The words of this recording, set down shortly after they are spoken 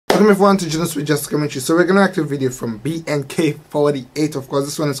Welcome everyone to Junosuede Just Commentary. So we're going to react to a video from BNK48. Of course,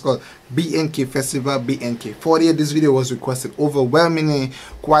 this one is called BNK Festival, BNK48. This video was requested overwhelmingly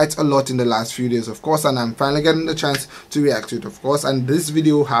quite a lot in the last few days, of course, and I'm finally getting the chance to react to it, of course. And this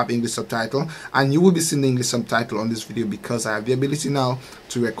video will have English subtitle, and you will be seeing the English subtitle on this video because I have the ability now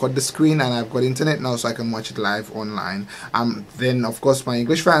to record the screen, and I've got internet now so I can watch it live online. Then of course, my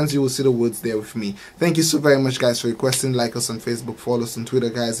English fans, you will see the words there with me. Thank you so very much, guys, for requesting. Like us on Facebook, follow us on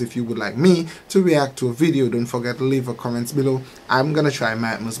Twitter, guys. If you would like me to react to a video, don't forget to leave a comment below. I'm gonna try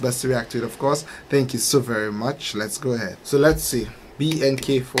my utmost best to react to it, of course. Thank you so very much. Let's go ahead. So let's see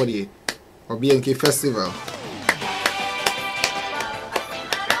BNK48 or BNK Festival.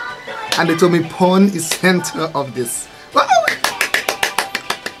 And they told me porn is center of this.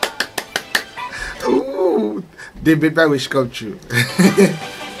 Ooh, they made my wish come true.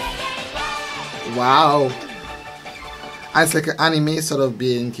 Wow. And it's like an anime sort of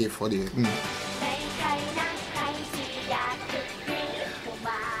BNK48.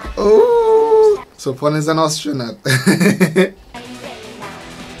 Oh, so porn is an astronaut.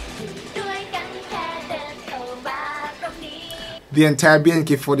 The entire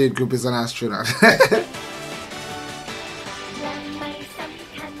BNK48 group is an astronaut.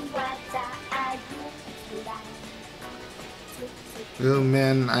 Real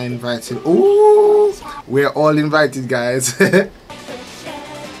men are invited. Ooh, we're all invited, guys.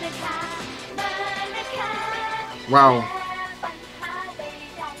 Wow.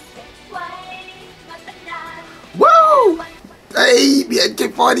 Woo! Hey,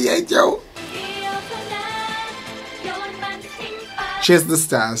 BNK48, yo. Chase the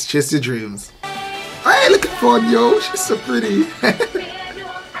stars, chase your dreams. Hey, look at Fawn, yo. She's so pretty.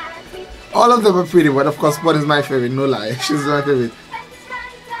 All of them are pretty, but of course, Fawn is my favorite, no lie. She's my favorite.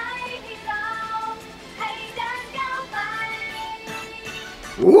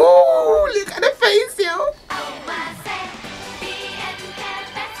 Woo! Look at the face, yo.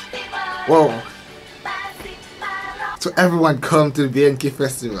 Whoa. So everyone come to the BNK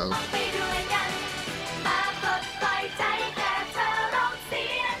Festival.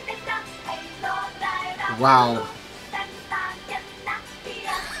 Wow.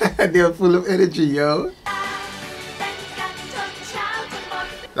 They're full of energy, yo.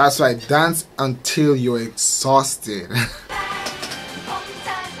 That's right, dance until you're exhausted.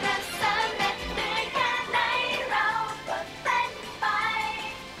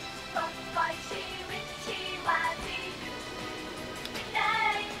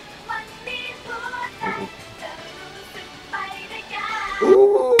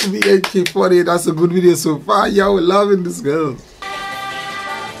 Ooh, BNK48, that's a good video so far. Yo, we're loving this girl.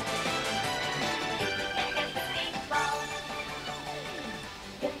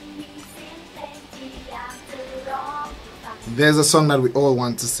 There's a song that we all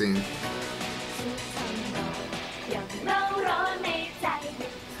want to sing.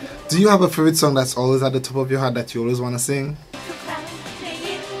 Do you have a favorite song that's always at the top of your head that you always want to sing?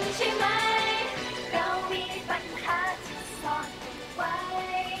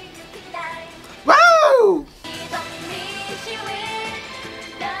 Wow!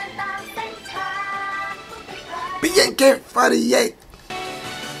 BNK48!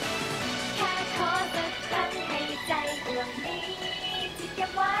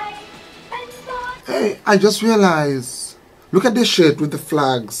 Hey, I just realized, look at this shirt with the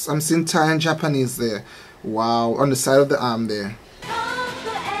flags. I'm seeing Thai and Japanese there. Wow, on the side of the arm there.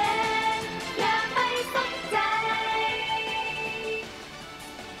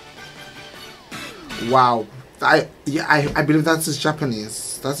 Wow, I believe that's his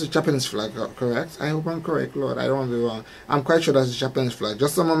Japanese. That's the Japanese flag, correct? I hope I'm correct, Lord. I don't want to be wrong. I'm quite sure that's the Japanese flag.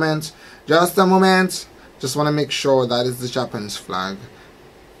 Just a moment. Just a moment. Just want to make sure that is the Japanese flag.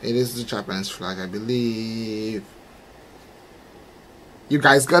 It is the Japanese flag, I believe. You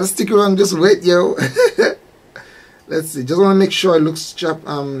guys gotta stick around, just wait, yo. Let's see. Just want to make sure it looks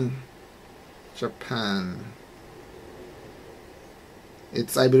Japan.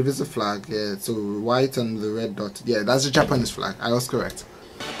 It's, I believe it's a flag. Yeah, it's a white and the red dot. Yeah, that's the Japanese flag. I was correct.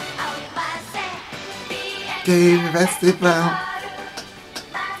 BNK Festival.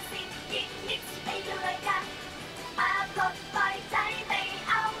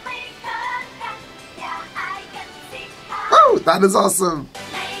 Oh, that is awesome.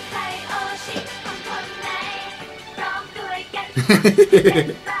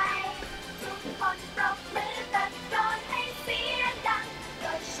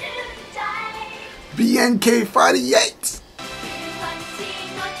 BNK48.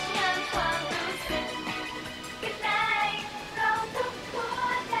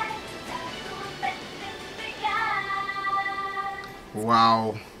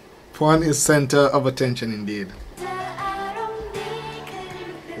 Wow. One is center of attention indeed.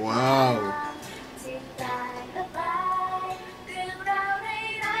 Wow.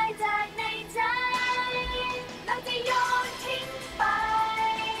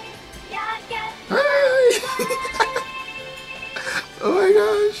 Oh my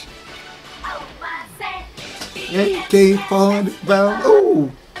gosh. BNK48.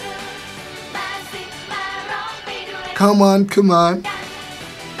 Oh. Come on, come on.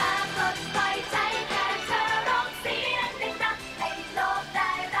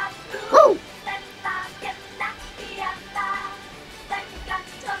 Woo.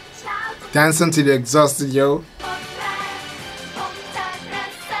 Dance until you're exhausted, yo.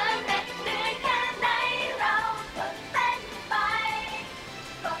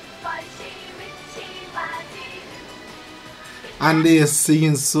 And they are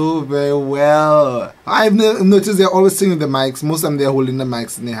singing so very well. I've noticed they're always singing the mics. Most of them they're holding the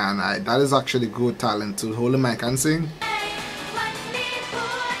mics in their hand. That is actually good talent to hold the mic and sing.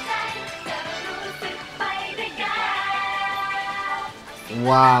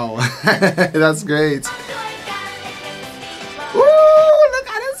 Wow, that's great. Ooh, look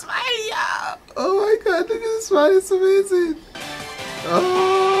at his smile, yeah. Oh my god, look at his smile, it's amazing.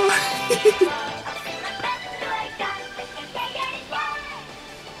 Oh.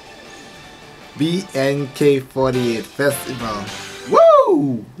 BNK48 Festival.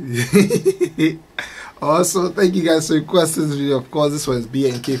 Woo! Also, thank you guys for requesting this video. Of course, this was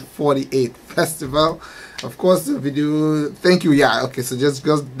BNK48 Festival. Of course, the video. Thank you. Yeah. Okay. So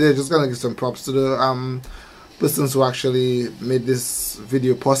they're just gonna give some props to the persons who actually made this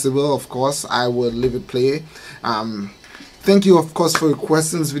video possible. Of course, I will leave it play. Thank you, of course, for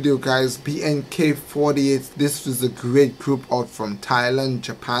requesting this video, guys. BNK48, this is a great group out from Thailand,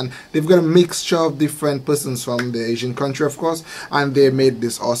 Japan. They've got a mixture of different persons from the Asian country, of course, and they made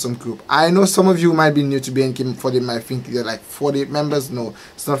this awesome group. I know some of you might be new to BNK48, might think they're like 48 members. No,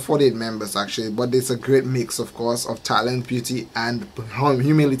 it's not 48 members, actually, but it's a great mix, of course, of talent, beauty, and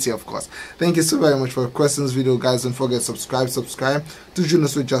humility, of course. Thank you so very much for requesting this video, guys. Don't forget, subscribe to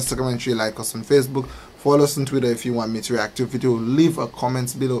Junosuede, just a commentary, like us on Facebook. Follow us on Twitter if you want me to react to a video. Leave a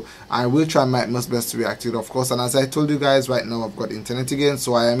comment below. I will try my most best to react to it, of course. And as I told you guys, right now I've got internet again,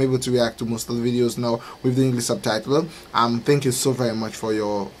 so I am able to react to most of the videos now with the English subtitle. Thank you so very much for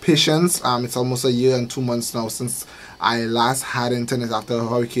your patience. It's almost a year and 2 months now since I last had internet after a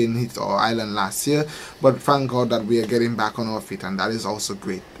hurricane hit our island last year. But thank God that we are getting back on our feet, and that is also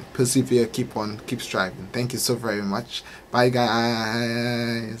great. Persevere, keep on, keep striving. Thank you so very much. Bye,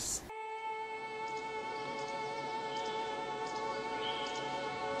 guys.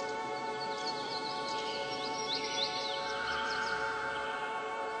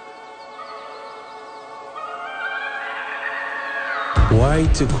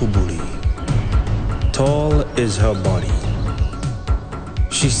 White Kubuli. Tall is her body.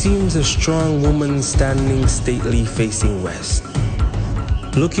 She seems a strong woman standing stately facing west,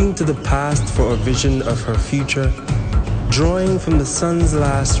 looking to the past for a vision of her future, drawing from the sun's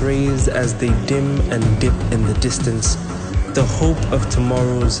last rays as they dim and dip in the distance, the hope of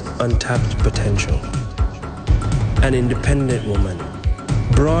tomorrow's untapped potential. An independent woman,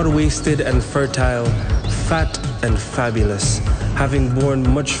 broad-waisted and fertile, fat and fabulous, having borne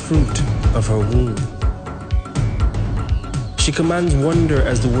much fruit of her womb. She commands wonder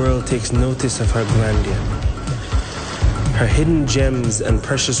as the world takes notice of her grandeur. Her hidden gems and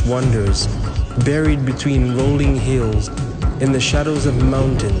precious wonders, buried between rolling hills, in the shadows of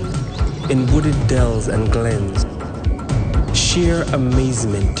mountains, in wooded dells and glens. Sheer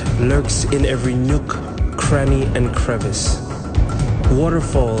amazement lurks in every nook, cranny and crevice.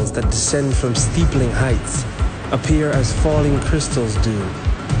 Waterfalls that descend from steepling heights appear as falling crystals do,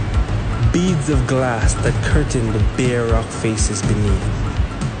 beads of glass that curtain the bare rock faces beneath.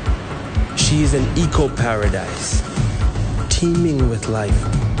 She is an eco-paradise, teeming with life.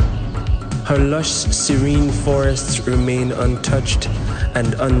 Her lush, serene forests remain untouched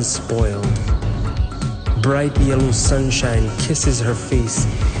and unspoiled. Bright yellow sunshine kisses her face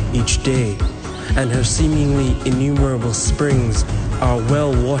each day, and her seemingly innumerable springs are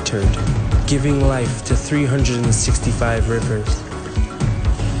well watered, giving life to 365 rivers.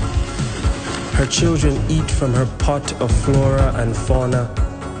 Her children eat from her pot of flora and fauna,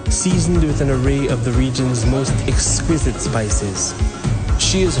 seasoned with an array of the region's most exquisite spices.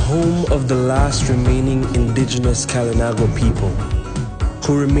 She is home of the last remaining indigenous Kalinago people,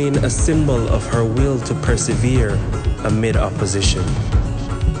 who remain a symbol of her will to persevere amid opposition.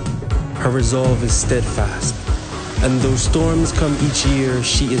 Her resolve is steadfast, and though storms come each year,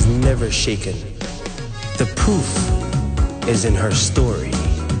 she is never shaken. The proof is in her story.